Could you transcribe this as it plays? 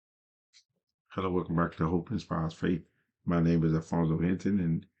Hello, welcome back to Hope Inspires Faith. My name is Alfonso Hinton,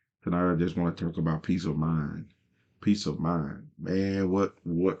 and tonight I just want to talk about peace of mind. Peace of mind, man. What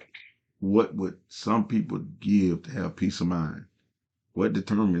would some people give to have peace of mind? What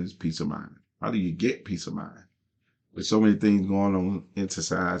determines peace of mind? How do you get peace of mind? With so many things going on in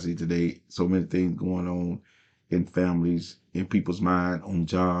society today, so many things going on in families, in people's mind, on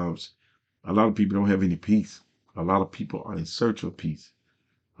jobs. A lot of people don't have any peace. A lot of people are in search of peace.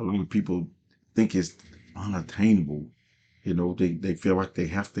 A lot of people think it's unattainable. They feel like they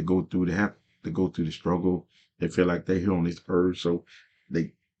have to go through the struggle. They feel like they're here on this earth, so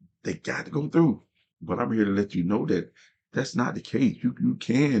they they got to go through. But I'm here to let you know that that's not the case. You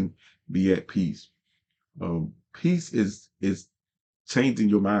can be at peace. Peace is changing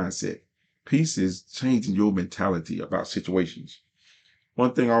your mindset. Peace is changing your mentality about situations.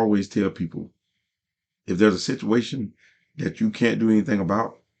 One thing I always tell people: if there's a situation that you can't do anything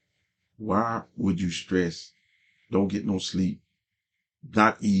about, why would you stress? Don't get no sleep,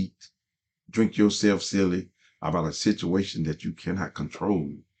 not eat, drink yourself silly about a situation that you cannot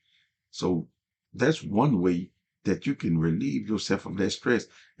control. So that's one way that you can relieve yourself of that stress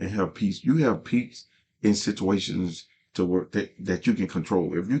and have peace. You have peace in situations to work that you can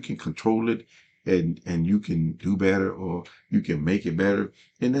control. If you can control it and you can do better or you can make it better,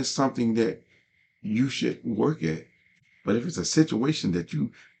 then that's something that you should work at. But if it's a situation that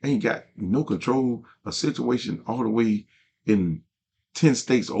you ain't got no control, a situation all the way in 10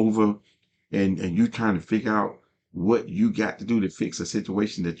 states over, and you trying to figure out what you got to do to fix a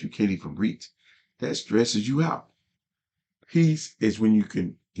situation that you can't even reach, that stresses you out. Peace is when you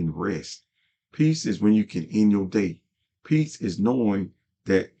can rest. Peace is when you can end your day. Peace is knowing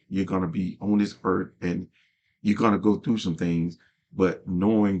that you're going to be on this earth and you're going to go through some things, but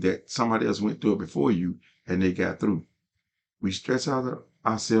knowing that somebody else went through it before you and they got through. We stress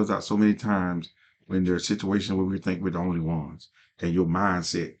ourselves out so many times when there's situations where we think we're the only ones. And your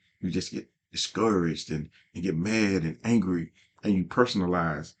mindset, you just get discouraged and get mad and angry and you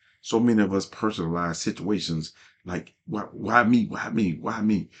personalize. So many of us personalize situations like, why me? Why me? Why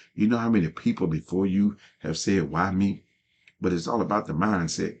me? You know how many people before you have said, why me? But it's all about the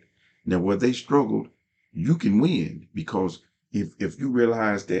mindset. Now, where they struggled, you can win because if you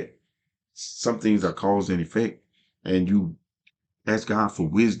realize that some things are cause and effect and you ask God for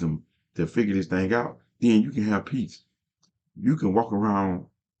wisdom to figure this thing out, then you can have peace. You can walk around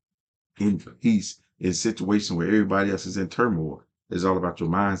in peace in situations where everybody else is in turmoil. It's all about your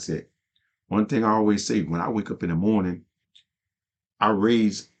mindset. One thing I always say when I wake up in the morning, I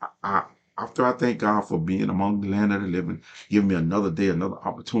raise, after I thank God for being among the land of the living, giving me another day, another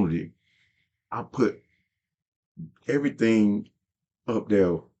opportunity, I put everything up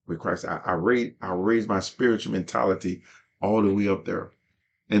there with Christ. I raise my spiritual mentality all the way up there.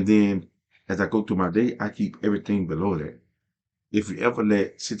 And then as I go through my day, I keep everything below that. If you ever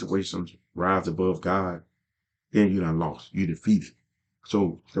let situations rise above God, then you're not lost. You're defeated.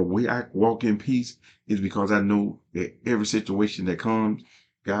 So the way I walk in peace is because I know that every situation that comes,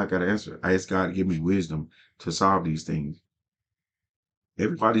 God got to answer. I ask God to give me wisdom to solve these things.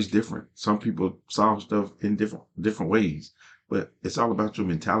 Everybody's different. Some people solve stuff in different ways, but it's all about your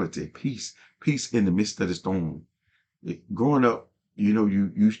mentality. Peace in the midst of the storm. Growing up,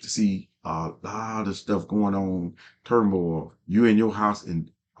 you used to see a lot of stuff going on, turmoil. You in your house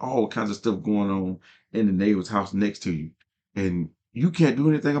and all kinds of stuff going on in the neighbor's house next to you. And you can't do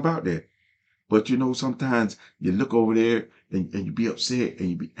anything about that. But sometimes you look over there and you be upset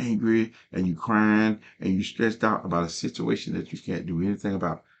and you be angry and you crying and you stressed out about a situation that you can't do anything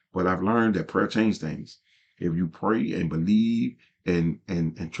about. But I've learned that prayer changes things. If you pray and believe and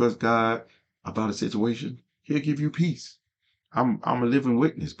trust God about a situation, He'll give you peace. I'm a living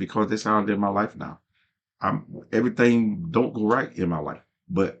witness because that's how I live my life now. Everything don't go right in my life,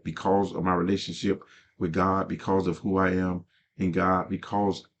 but because of my relationship with God, because of who I am in God,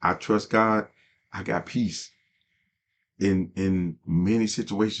 because I trust God, I got peace in many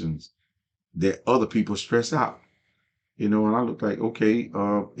situations that other people stress out. And I look like, okay,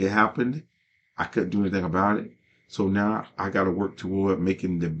 it happened. I couldn't do anything about it. So now I got to work toward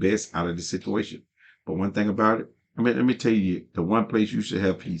making the best out of the situation. But one thing about it, let me tell you, the one place you should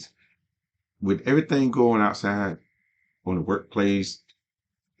have peace with everything going outside on the workplace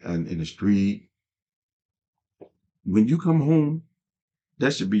and in the street. When you come home,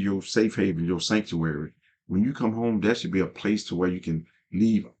 that should be your safe haven, your sanctuary. When you come home, that should be a place to where you can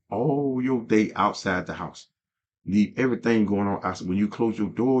leave all your day outside the house. Leave everything going on outside. When you close your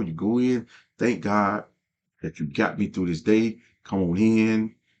door, you go in, thank God that you got me through this day. Come on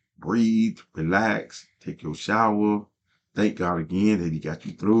in, breathe, relax, take your shower. Thank God again that He got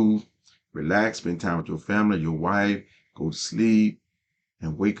you through. relax, spend time with your family, your wife, go to sleep,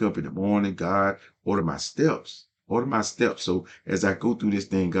 and wake up in the morning. God, order my steps. Order my steps. So as I go through this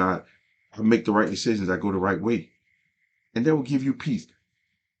thing, God, I make the right decisions. I go the right way. And that will give you peace.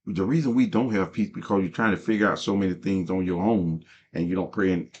 The reason we don't have peace because you're trying to figure out so many things on your own and you don't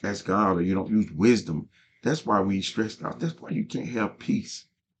pray and ask God or you don't use wisdom. That's why we stressed out. That's why you can't have peace.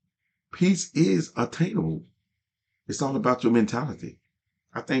 Peace is attainable. It's all about your mentality.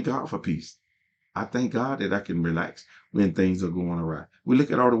 I thank God for peace. I thank God that I can relax when things are going awry. We look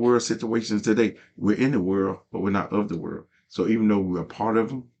at all the world situations today. We're in the world, but we're not of the world. So even though we're a part of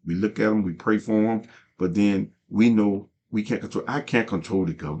them, we look at them, we pray for them, but then we know we can't control. I can't control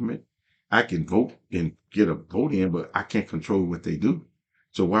the government. I can vote and get a vote in, but I can't control what they do.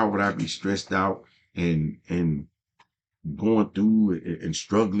 So why would I be stressed out and going through and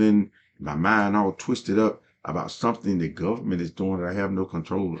struggling, my mind all twisted up about something the government is doing that I have no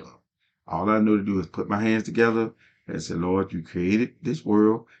control of? All I know to do is put my hands together and say, Lord, you created this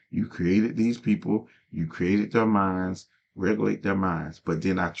world, you created these people, you created their minds, regulate their minds. But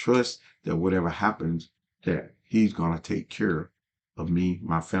then I trust that whatever happens, that He's going to take care of me,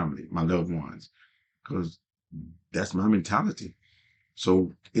 my family, my loved ones, because that's my mentality.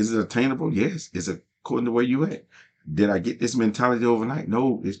 So is it attainable? Yes. Is it according to where you at? Did I get this mentality overnight?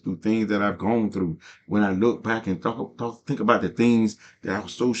 No, it's through things that I've gone through. When I look back and think about the things that I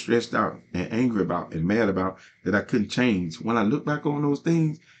was so stressed out and angry about and mad about that I couldn't change. When I look back on those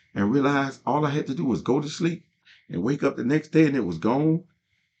things and realize all I had to do was go to sleep and wake up the next day and it was gone,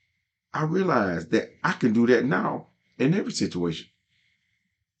 I realized that I can do that now in every situation.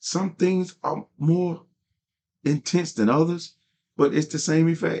 Some things are more intense than others, but it's the same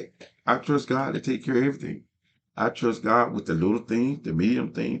effect. I trust God to take care of everything. I trust God with the little things, the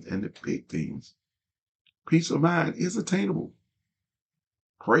medium things, and the big things. Peace of mind is attainable.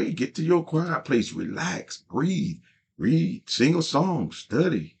 Pray, get to your quiet place, relax, breathe, read, sing a song,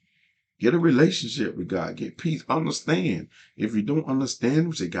 study. Get a relationship with God. Get peace. Understand. If you don't understand,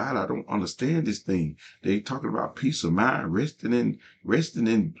 you say, God, I don't understand this thing. They talking about peace of mind, resting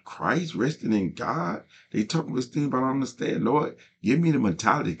in Christ, resting in God. They talking this thing about understand. Lord, give me the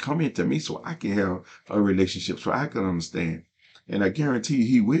mentality. Come into me so I can have a relationship, so I can understand. And I guarantee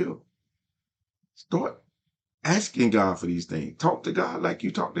He will. Start asking God for these things. Talk to God like you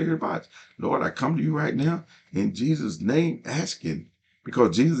talk to everybody. Lord, I come to you right now in Jesus' name asking.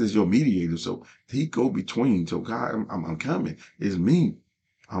 Because Jesus is your mediator, so He go between. So God, I'm coming. It's me.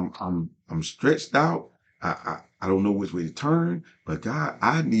 I'm stretched out. I don't know which way to turn. But God,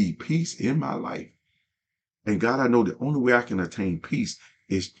 I need peace in my life. And God, I know the only way I can attain peace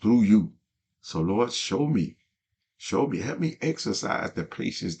is through you. So Lord, show me. Show me, help me exercise the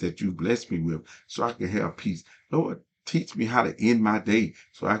patience that you blessed me with so I can have peace. Lord, teach me how to end my day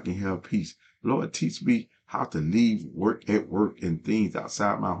so I can have peace. Lord, teach me how to leave work at work and things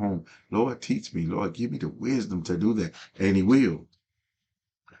outside my home. Lord, teach me. Lord, give me the wisdom to do that. And He will.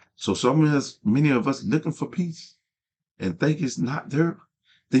 So many of us looking for peace and think it's not there,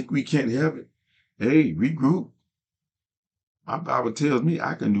 think we can't have it. Hey, regroup. My Bible tells me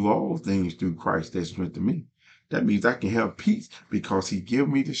I can do all things through Christ that strengthens me. That means I can have peace because He gives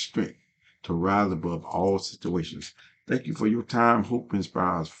me the strength to rise above all situations. Thank you for your time. Hope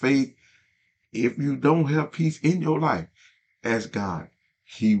inspires faith. If you don't have peace in your life, ask God.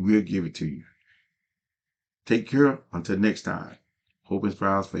 He will give it to you. Take care until next time. Hope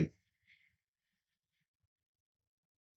inspires faith.